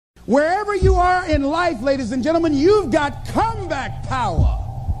Wherever you are in life, ladies and gentlemen, you've got comeback power.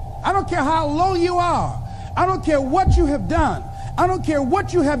 I don't care how low you are. I don't care what you have done. I don't care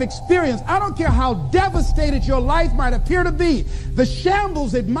what you have experienced. I don't care how devastated your life might appear to be, the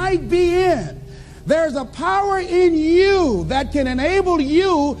shambles it might be in. There's a power in you that can enable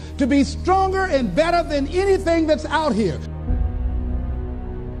you to be stronger and better than anything that's out here.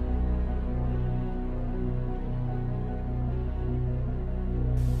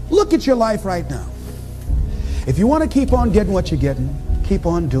 Look at your life right now. If you want to keep on getting what you're getting, keep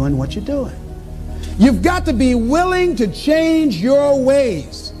on doing what you're doing. You've got to be willing to change your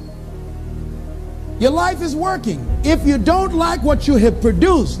ways. Your life is working. If you don't like what you have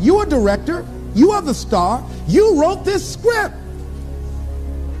produced, you're a director, you are the star, you wrote this script.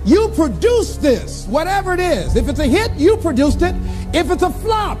 You produced this, whatever it is. If it's a hit, you produced it. If it's a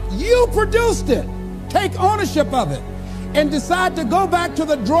flop, you produced it. Take ownership of it and decide to go back to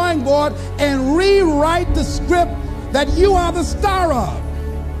the drawing board and rewrite the script that you are the star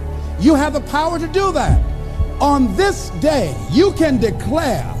of. You have the power to do that. On this day, you can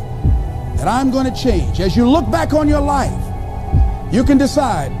declare that I'm going to change. As you look back on your life, you can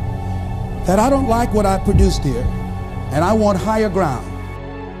decide that I don't like what I produced here, and I want higher ground.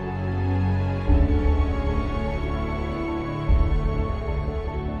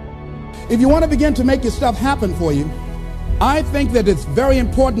 If you want to begin to make your stuff happen for you, I think that it's very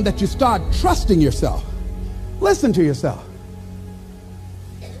important that you start trusting yourself. Listen to yourself.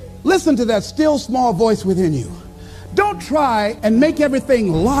 Listen to that still small voice within you. Don't try and make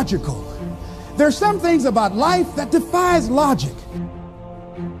everything logical. There's some things about life that defies logic.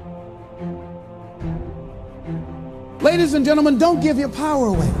 Ladies and gentlemen, don't give your power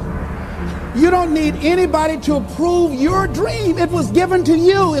away. You don't need anybody to approve your dream. It was given to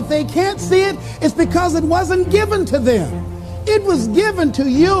you. If they can't see it, it's because it wasn't given to them. It was given to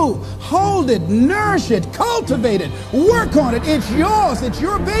you. Hold it, nourish it, cultivate it, work on it. It's yours. It's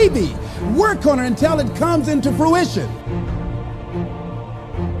your baby. Work on it until it comes into fruition.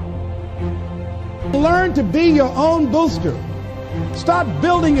 Learn to be your own booster. Start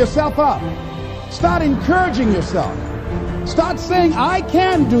building yourself up. Start encouraging yourself. Start saying, I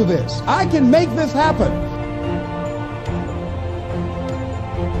can do this. I can make this happen.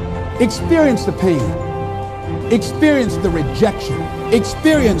 Experience the pain. Experience the rejection.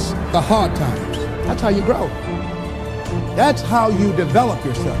 Experience the hard times. That's how you grow. That's how you develop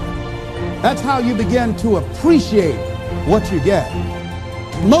yourself. That's how you begin to appreciate what you get.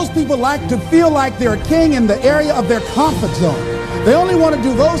 Most people like to feel like they're a king in the area of their comfort zone. They only want to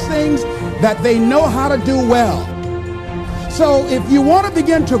do those things that they know how to do well. So if you want to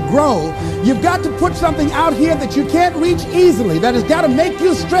begin to grow, you've got to put something out here that you can't reach easily, that has got to make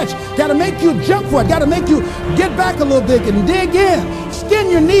you stretch, got to make you jump for it, got to make you get back a little bit and dig in,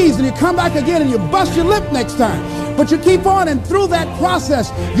 skin your knees, and you come back again and you bust your lip next time. But you keep on, and through that process,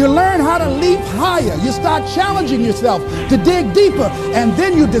 you learn how to leap higher. You start challenging yourself to dig deeper, and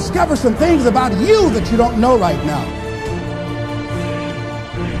then you discover some things about you that you don't know right now.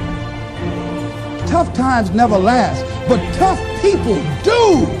 Tough times never last, but tough people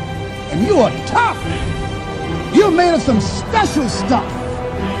do. And you are tough. You're made of some special stuff.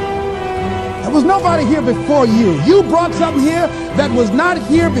 There was nobody here before you. You brought something here that was not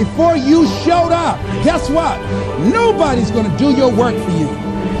here before you showed up. Guess what? Nobody's going to do your work for you.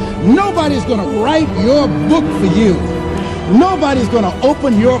 Nobody's going to write your book for you. Nobody's going to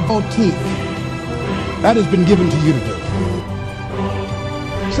open your boutique. That has been given to you to do.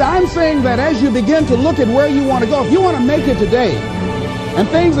 So I'm saying that as you begin to look at where you want to go, if you want to make it today, and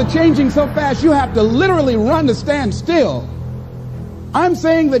things are changing so fast you have to literally run to stand still, I'm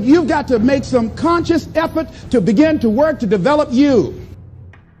saying that you've got to make some conscious effort to begin to work to develop you.